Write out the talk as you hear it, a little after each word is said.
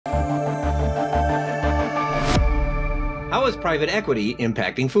is private equity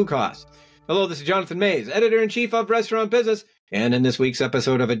impacting food costs? Hello, this is Jonathan Mays, Editor-in-Chief of Restaurant Business. And in this week's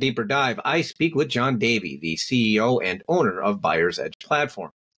episode of A Deeper Dive, I speak with John Davie, the CEO and owner of Buyer's Edge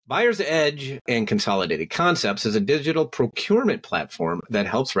Platform. Buyer's Edge and Consolidated Concepts is a digital procurement platform that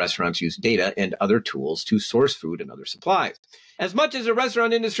helps restaurants use data and other tools to source food and other supplies. As much as the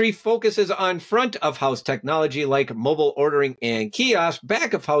restaurant industry focuses on front-of-house technology like mobile ordering and kiosks,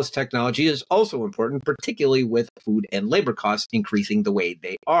 back-of-house technology is also important, particularly with food and labor costs increasing the way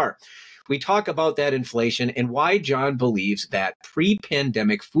they are. We talk about that inflation and why John believes that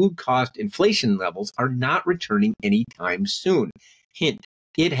pre-pandemic food cost inflation levels are not returning anytime soon. Hint,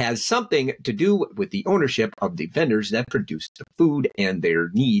 it has something to do with the ownership of the vendors that produce the food and their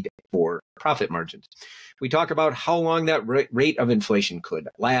need for profit margins. We talk about how long that rate of inflation could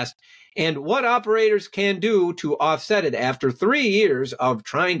last and what operators can do to offset it after 3 years of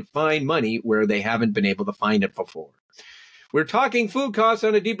trying to find money where they haven't been able to find it before. We're talking food costs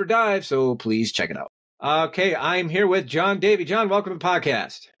on A Deeper Dive, so please check it out. Okay, I'm here with John Davie. John, welcome to the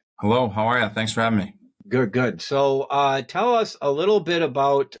podcast. Hello, how are you? Thanks for having me. Good. So tell us a little bit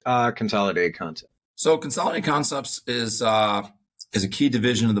about Consolidated Concepts. So Consolidated Concepts is a key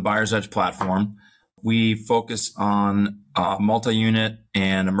division of the Buyer's Edge platform. We focus on multi-unit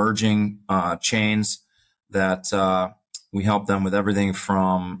and emerging chains that we help them with everything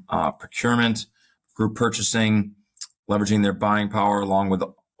from procurement, group purchasing, leveraging their buying power along with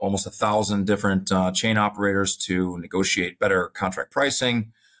almost 1,000 different chain operators to negotiate better contract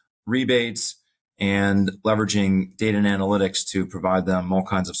pricing, rebates, and leveraging data and analytics to provide them all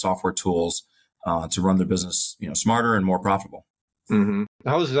kinds of software tools to run their business, smarter and more profitable. Mm-hmm.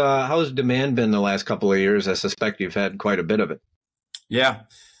 How's demand been the last couple of years? I suspect you've had quite a bit of it. Yeah.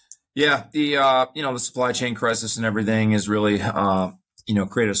 The supply chain crisis and everything has really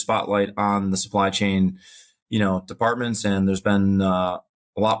created a spotlight on the supply chain departments, and there's been a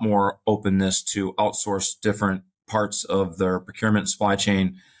lot more openness to outsource different parts of their procurement supply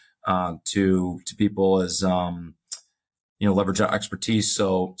chain to people as leverage our expertise.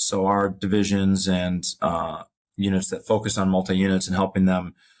 So our divisions and units that focus on multi-units and helping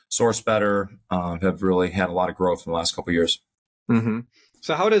them source better have really had a lot of growth in the last couple of years. Mm-hmm.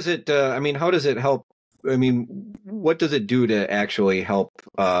 So how does it? How does it help? What does it do to actually help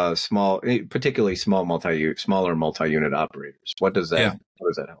particularly smaller multi-unit operators? What does that? Yeah. How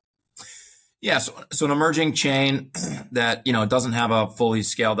does that help? Yeah, so an emerging chain that doesn't have a fully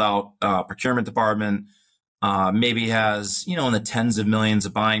scaled out procurement department, maybe has in the tens of millions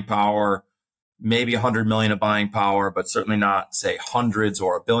of buying power, maybe 100 million of buying power, but certainly not say hundreds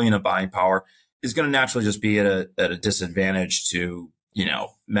or a billion of buying power, is going to naturally just be at a disadvantage to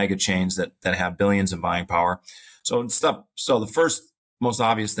mega chains that have billions in buying power. So the first most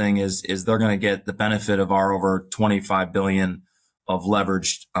obvious thing is they're going to get the benefit of our over 25 billion of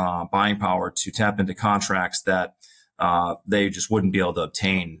leveraged buying power to tap into contracts that they just wouldn't be able to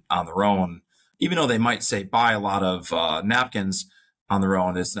obtain on their own. Even though they might say buy a lot of napkins on their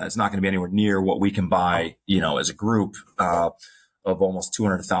own, it's not going to be anywhere near what we can buy, as a group of almost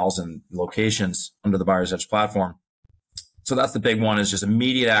 200,000 locations under the Buyer's Edge platform. So that's the big one, is just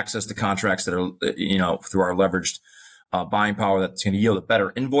immediate access to contracts that are, through our leveraged buying power, that's going to yield a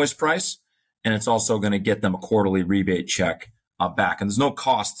better invoice price. And it's also going to get them a quarterly rebate check back. And there's no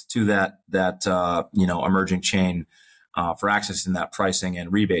cost to that emerging chain for accessing that pricing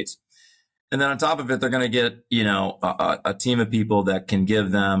and rebates. And then on top of it, they're going to get, a team of people that can give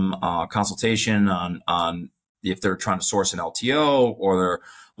them consultation on if they're trying to source an LTO, or they're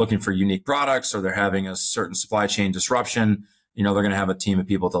looking for unique products, or they're having a certain supply chain disruption. They're going to have a team of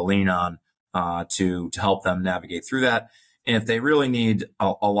people to lean on to help them navigate through that. And if they really need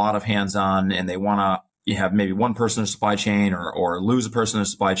a lot of hands-on and they want to have maybe one person in the supply chain or lose a person in the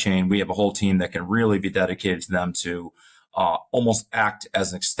supply chain, we have a whole team that can really be dedicated to them to almost act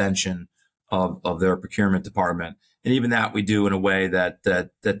as an extension of their procurement department. And even that we do in a way that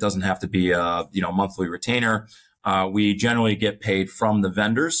doesn't have to be a monthly retainer. We generally get paid from the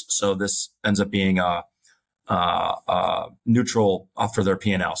vendors, so this ends up being a neutral for their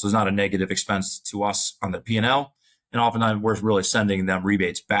P&L. So there's not a negative expense to us on their P&L, and oftentimes we're really sending them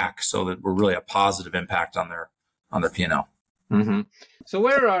rebates back, so that we're really a positive impact on their P&L. Mm-hmm. So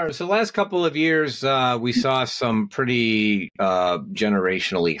last couple of years we saw some pretty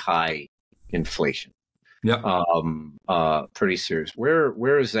generationally high inflation. Yep. Pretty serious.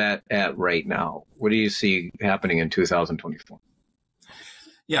 Where is that at right now? What do you see happening in 2024?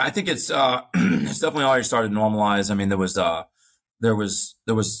 Yeah, I think it's definitely already started to normalize. I mean, there was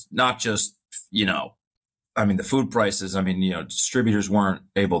not just the food prices. I mean, distributors weren't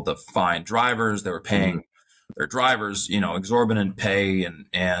able to find drivers. They were paying their drivers, exorbitant pay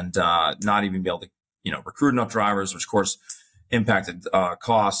and not even be able to, recruit enough drivers, which of course impacted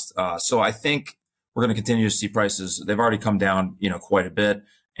cost. So I think we're going to continue to see prices. They've already come down, quite a bit.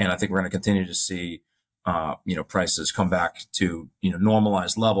 And I think we're going to continue to see, prices come back to,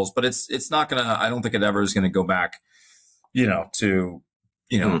 normalized levels, but it's not going to, I don't think it ever is going to go back, to,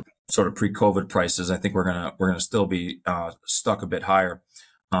 sort of pre-COVID prices. I think we're going to still be, stuck a bit higher.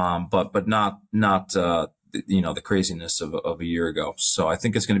 But not, the craziness of a year ago. So I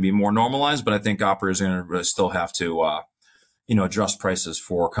think it's going to be more normalized, but I think operators are going to really still have to, adjust prices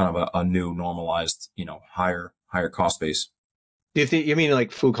for kind of a new normalized, higher cost base. Do you mean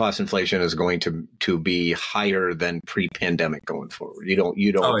like food cost inflation is going to be higher than pre-pandemic going forward? You don't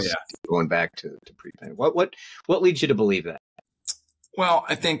Oh, see it going back to pre-pandemic. What leads you to believe that? Well,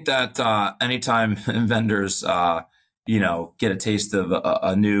 I think that anytime vendors get a taste of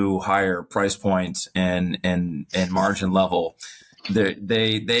a new higher price point and margin level,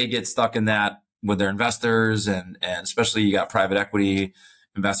 they get stuck in that with their investors, and especially you got private equity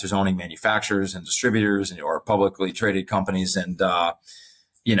investors owning manufacturers and distributors or publicly traded companies, and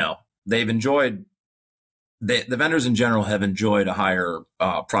they've enjoyed the vendors in general have enjoyed a higher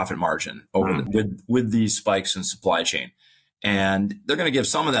profit margin over with these spikes in supply chain, and they're going to give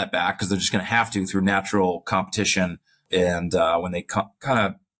some of that back because they're just going to have to through natural competition. And when they kind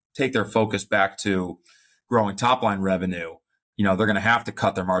of take their focus back to growing top line revenue, they're going to have to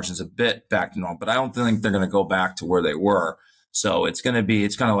cut their margins a bit back to normal. But I don't think they're going to go back to where they were. So it's kind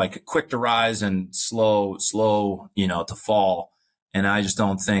of like quick to rise and slow, to fall. And I just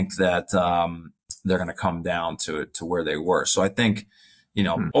don't think that they're going to come down to where they were. So I think,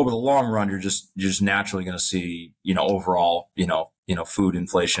 over the long run, you're just naturally going to see, overall, food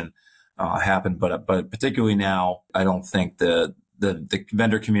inflation happen, but particularly now, I don't think the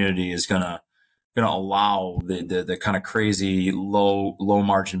vendor community is gonna allow the kind of crazy low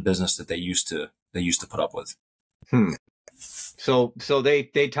margin business that they used to put up with. So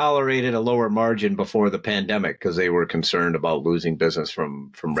they tolerated a lower margin before the pandemic because they were concerned about losing business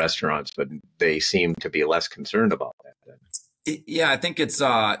from restaurants, but they seem to be less concerned about that then. Yeah, I think it's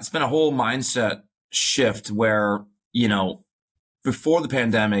been a whole mindset shift where before the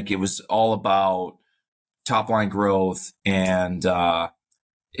pandemic, it was all about top line growth, and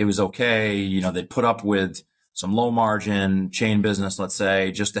it was okay. They'd put up with some low margin chain business, let's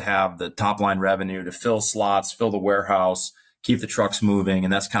say, just to have the top line revenue to fill slots, fill the warehouse, keep the trucks moving.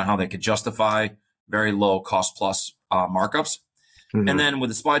 And that's kind of how they could justify very low cost plus markups. Mm-hmm. And then with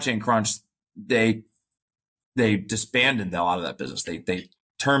the supply chain crunch, they disbanded a lot of that business. They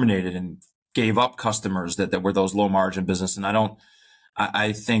terminated and gave up customers that were those low margin business. And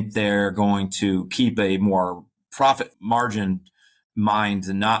I think they're going to keep a more profit margin mind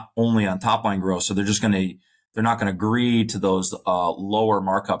and not only on top line growth. So they're not going to agree to those lower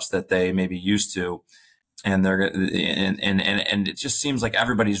markups that they maybe used to. And and it just seems like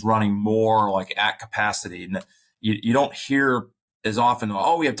everybody's running more like at capacity. And you don't hear as often,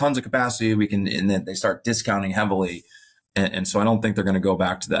 oh, we have tons of capacity, and then they start discounting heavily. And so I don't think they're going to go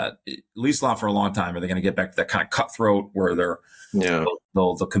back to that, at least not for a long time. Are they going to get back to that kind of cutthroat where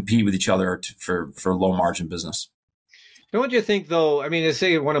they'll compete with each other for low margin business? Don't you think, though? I mean, to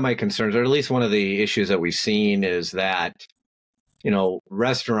say one of my concerns, or at least one of the issues that we've seen, is that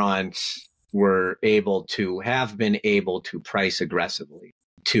restaurants have been able to price aggressively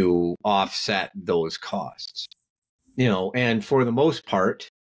to offset those costs. And for the most part,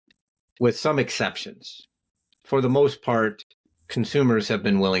 with some exceptions, for the most part, consumers have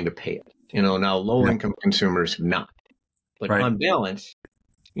been willing to pay it. Now low-income consumers have not. But on balance,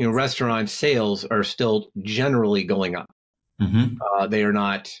 restaurant sales are still generally going up. Mm-hmm. They are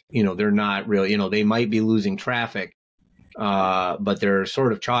not, they're not really, they might be losing traffic, but they're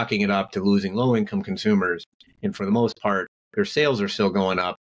sort of chalking it up to losing low-income consumers. And for the most part, their sales are still going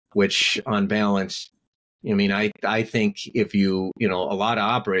up, which on balance, I think if a lot of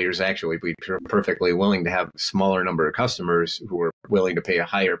operators actually would be perfectly willing to have a smaller number of customers who are willing to pay a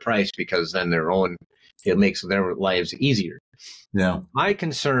higher price, because then it makes their lives easier. Yeah. My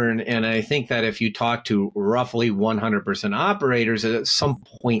concern, and I think that if you talk to roughly 100% operators, at some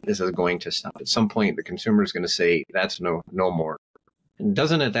point this is going to stop. At some point, the consumer is going to say, that's no more. And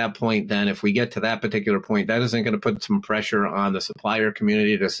doesn't at that point, then, if we get to that particular point, that isn't going to put some pressure on the supplier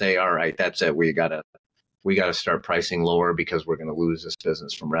community to say, all right, that's it. We got to start pricing lower because we're going to lose this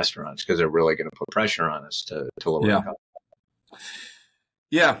business from restaurants, because they're really going to put pressure on us to lower the cost.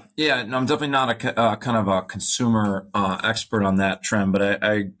 Yeah. No, I'm definitely not a kind of a consumer expert on that trend, but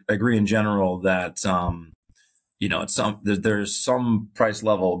I agree in general that at there's some price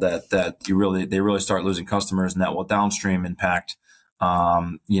level that they really start losing customers, and that will downstream impact,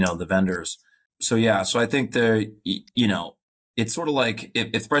 the vendors. So yeah, so I think it's sort of like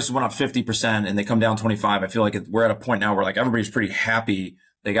if prices went up 50% and they come down 25, I feel like we're at a point now where like everybody's pretty happy.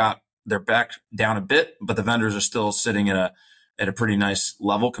 They're back down a bit, but the vendors are still sitting at a pretty nice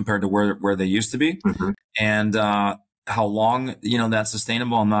level compared to where they used to be. Mm-hmm. And how long that's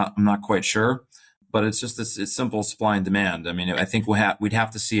sustainable, I'm not quite sure. But it's just it's simple supply and demand. I mean, I think we'd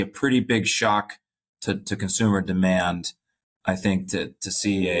have to see a pretty big shock to consumer demand, I think, to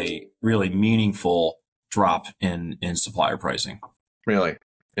see a really meaningful drop in supplier pricing. Really?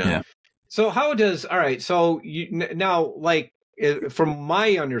 Yeah. So how does, all right, so now, like, from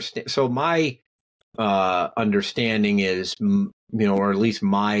my understanding, so my understanding is, or at least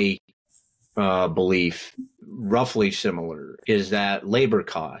my belief, roughly similar, is that labor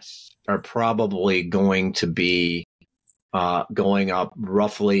costs are probably going to be going up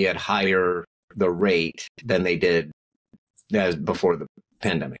roughly at higher the rate than they did as before the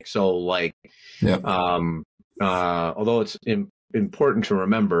pandemic. So like, Yep. although it's important to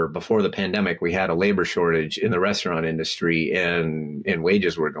remember, before the pandemic, we had a labor shortage in the restaurant industry, and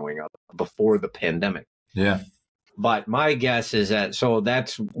wages were going up before the pandemic. Yeah. But my guess is that, so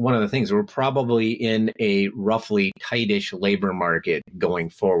that's one of the things, we're probably in a roughly tightish labor market going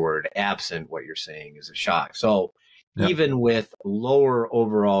forward, absent what you're saying is a shock. So even with lower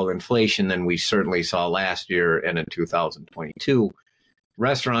overall inflation than we certainly saw last year and in 2022,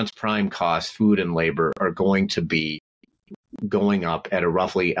 restaurants' prime costs, food and labor, are going to be going up at a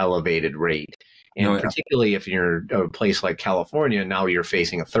roughly elevated rate. And particularly if you're a place like California, now you're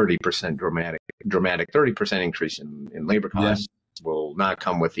facing a 30% dramatic 30% increase in labor costs. Will not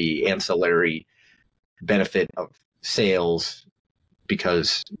come with the ancillary benefit of sales,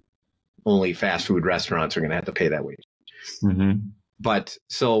 because only fast food restaurants are going to have to pay that wage. Mm-hmm. But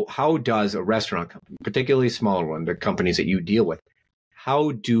so how does a restaurant company, particularly smaller one, the companies that you deal with,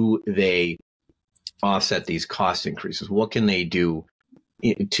 how do they offset these cost increases? What can they do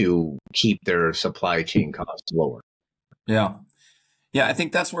to keep their supply chain costs lower? Yeah. I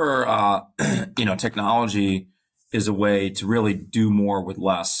think that's where, technology is a way to really do more with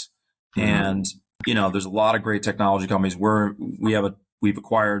less. Mm-hmm. And, there's a lot of great technology companies where we've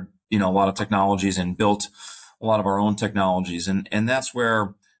acquired, a lot of technologies and built a lot of our own technologies. And that's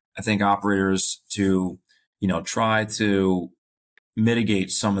where I think operators to, try to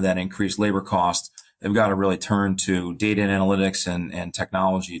mitigate some of that increased labor cost, they've got to really turn to data and analytics and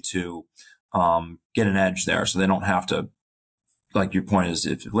technology to get an edge there, so they don't have to, like your point is,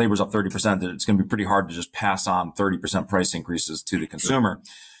 if labor's up 30%, it's going to be pretty hard to just pass on 30% price increases to the consumer.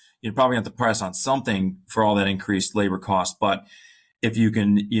 You're probably going to have to pass on something for all that increased labor cost. But if you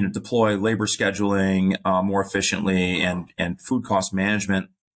can, deploy labor scheduling more efficiently and food cost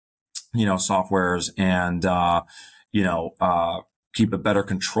management, softwares, and keep a better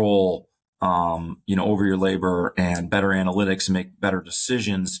control, over your labor and better analytics and make better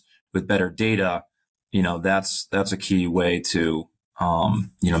decisions with better data, that's a key way to,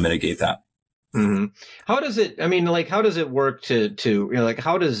 mitigate that. Mm-hmm. How does it, how does it work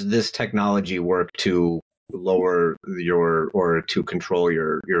how does this technology work to lower or to control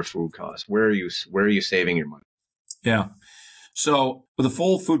your food costs? Where are you saving your money? Yeah. So with a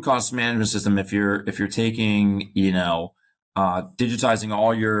full food cost management system, if you're taking, digitizing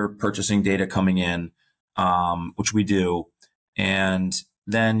all your purchasing data coming in, which we do, and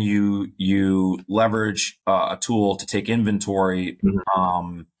then you leverage a tool to take inventory,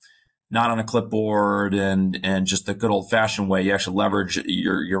 not on a clipboard and just the good old fashioned way. You actually leverage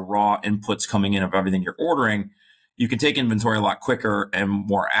your raw inputs coming in of everything you're ordering. You can take inventory a lot quicker and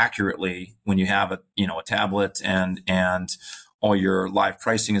more accurately when you have a tablet and all your live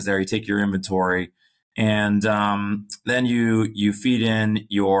pricing is there. You take your inventory and then you feed in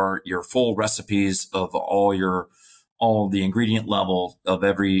your full recipes of all the ingredient level of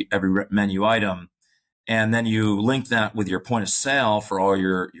every menu item. And then you link that with your point of sale for all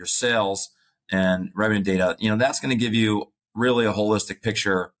your sales and revenue data. That's going to give you really a holistic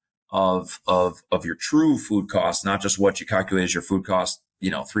picture of your true food costs, not just what you calculate as your food cost,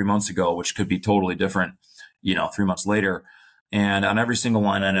 3 months ago, which could be totally different, 3 months later, and on every single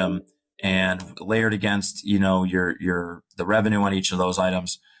line item and layered against, the revenue on each of those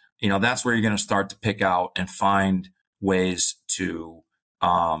items. That's where you're going to start to pick out and find ways to,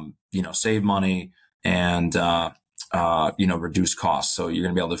 save money and, reduce costs. So you're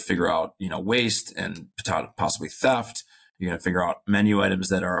going to be able to figure out, waste and possibly theft. You're going to figure out menu items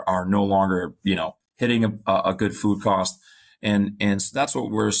that are no longer, hitting a good food cost. And so that's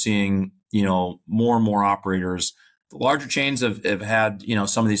what we're seeing, more and more operators. The larger chains have had,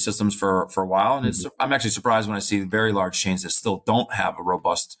 some of these systems for a while. And I'm actually surprised when I see very large chains that still don't have a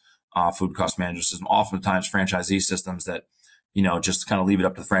robust food cost management system. Oftentimes franchisee systems that, just kind of leave it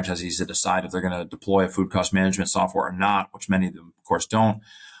up to the franchisees to decide if they're going to deploy a food cost management software or not, which many of them, of course, don't.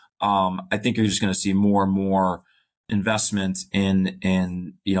 I think you're just going to see more and more investment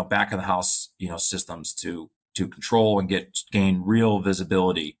in back of the house, systems to control and gain real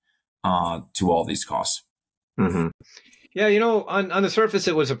visibility to all these costs. Mm-hmm. Yeah, on the surface,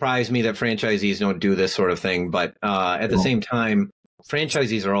 it would surprise me that franchisees don't do this sort of thing. But at the same time,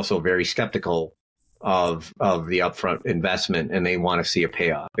 franchisees are also very skeptical of the upfront investment, and they want to see a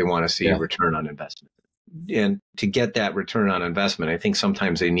payoff. They want to see a return on investment. And to get that return on investment, I think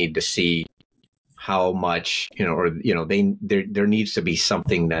sometimes they need to see how much, there needs to be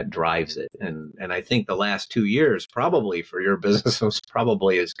something that drives it. And I think the last 2 years, probably for your business, was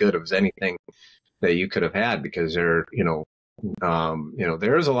probably as good as anything that you could have had, because there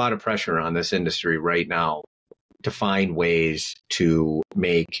is a lot of pressure on this industry right now to find ways to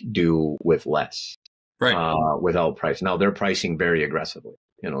make do with less, without price. Now they're pricing very aggressively,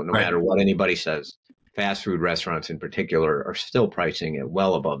 no matter what anybody says. Fast food restaurants in particular are still pricing at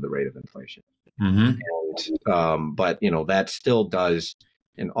well above the rate of inflation. Mm-hmm. And, but that still does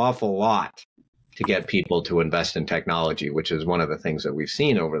an awful lot to get people to invest in technology, which is one of the things that we've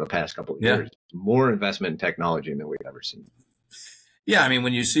seen over the past couple of years. More investment in technology than we've ever seen. Yeah, I mean,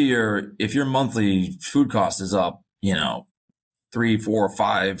 when you see if your monthly food cost is up, $3,000,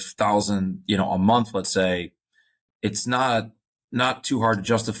 $4,000, $5,000, a month, let's say, it's not too hard to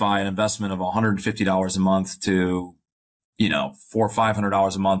justify an investment of $150 a month to, $400 or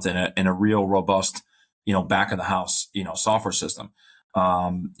 $500 a month in a real robust, back of the house, software system.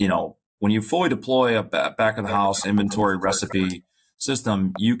 When you fully deploy a back of the house inventory recipe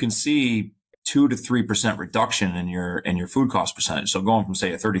system, you can see 2 to 3% reduction in your food cost percentage. So going from,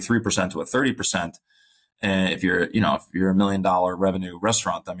 say, a 33% to a 30%, if you're $1 million revenue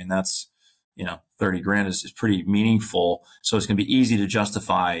restaurant, I mean, that's, $30,000 is pretty meaningful. So it's going to be easy to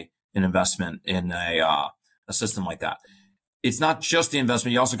justify an investment in a system like that. It's not just the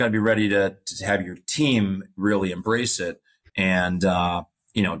investment. You also got to be ready to have your team really embrace it and,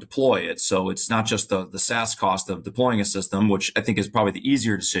 deploy it. So it's not just the SaaS cost of deploying a system, which I think is probably the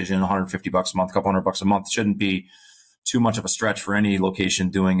easier decision. $150 a month, a couple $100 a month shouldn't be too much of a stretch for any location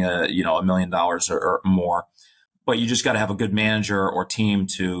doing $1 million or more. But you just got to have a good manager or team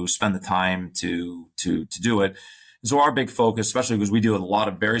to spend the time to do it. And so our big focus, especially because we deal with a lot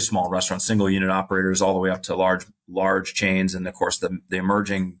of very small restaurants, single unit operators, all the way up to large chains, and of course the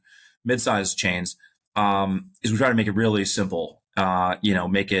emerging mid-sized chains, is we try to make it really simple.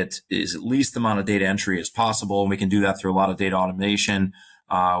 Make it as least amount of data entry as possible, and we can do that through a lot of data automation.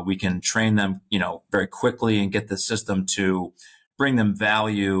 We can train them, very quickly and get the system to bring them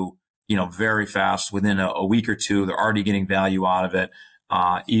value, very fast. Within a week or two, they're already getting value out of it,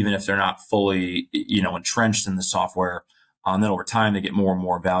 even if they're not fully, entrenched in the software. And then over time, they get more and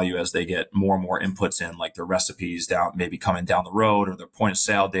more value as they get more and more inputs in, like their recipes maybe coming down the road, or their point of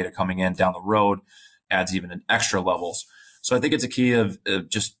sale data coming in down the road adds even an extra levels. So I think it's a key of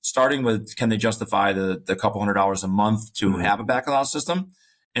just starting with, can they justify the couple $100 a month to have a back of the house system?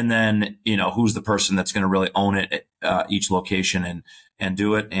 And then, who's the person that's going to really own it at each location and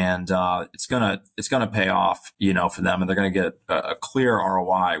do it. And it's going to pay off, for them. And they're going to get a clear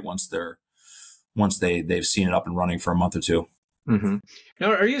ROI once they've seen it up and running for a month or two. Mm-hmm.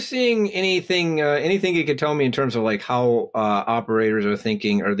 Now, are you seeing anything you could tell me in terms of like how operators are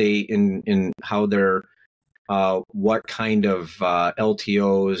thinking? Are they in how they're what kind of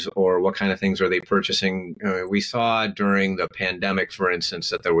LTOs or what kind of things are they purchasing? We saw during the pandemic, for instance,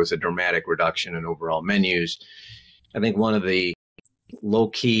 that there was a dramatic reduction in overall menus. I think one of the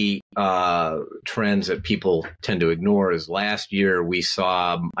low-key trends that people tend to ignore is last year we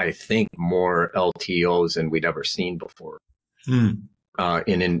saw, I think, more LTOs than we'd ever seen before. At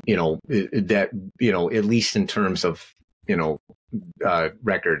least in terms of,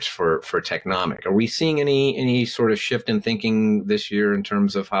 records for Technomic. Are we seeing any sort of shift in thinking this year in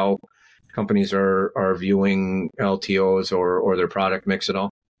terms of how companies are viewing LTOs or their product mix at all?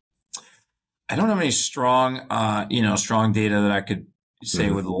 I don't have any strong data that I could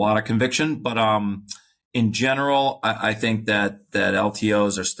say with a lot of conviction, but in general, I think that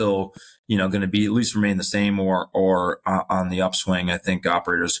LTOs are still, going to be at least remain the same or on the upswing. I think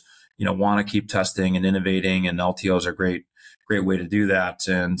operators, want to keep testing and innovating, and LTOs are a great way to do that.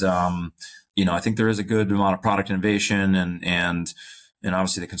 And, I think there is a good amount of product innovation and And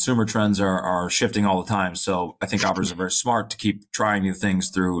obviously the consumer trends are shifting all the time. So I think operators are very smart to keep trying new things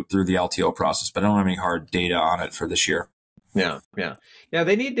through the LTO process, but I don't have any hard data on it for this year. Yeah.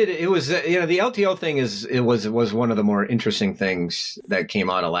 They needed it. Was the LTO thing was one of the more interesting things that came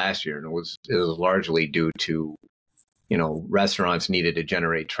out of last year, and it was largely due to restaurants needed to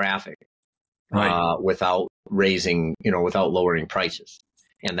generate traffic without lowering prices.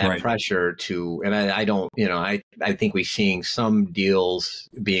 And that pressure and I think we're seeing some deals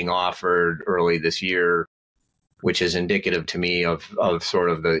being offered early this year, which is indicative to me of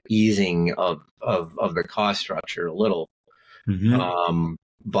sort of the easing of the cost structure a little. Mm-hmm.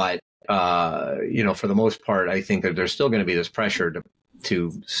 But for the most part, I think that there's still going to be this pressure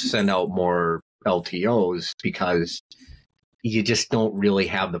to send out more LTOs because you just don't really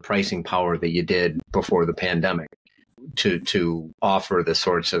have the pricing power that you did before the pandemic to offer the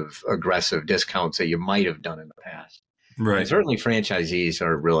sorts of aggressive discounts that you might have done in the past. Right. And certainly franchisees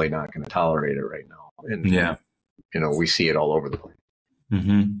are really not going to tolerate it right now. And, we see it all over the place.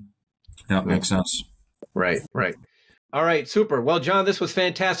 Mm-hmm. Yeah, makes sense. Right. All right, super. Well, John, this was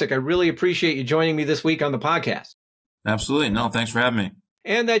fantastic. I really appreciate you joining me this week on the podcast. Absolutely. No, thanks for having me.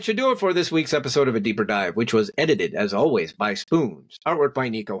 And that should do it for this week's episode of A Deeper Dive, which was edited, as always, by Spoons. Artwork by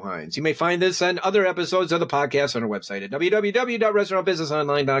Nico Hines. You may find this and other episodes of the podcast on our website at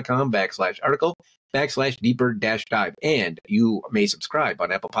www.restaurantbusinessonline.com/article/deeper-dive. And you may subscribe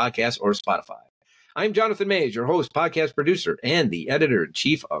on Apple Podcasts or Spotify. I'm Jonathan Mays, your host, podcast producer, and the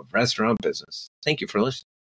editor-in-chief of Restaurant Business. Thank you for listening.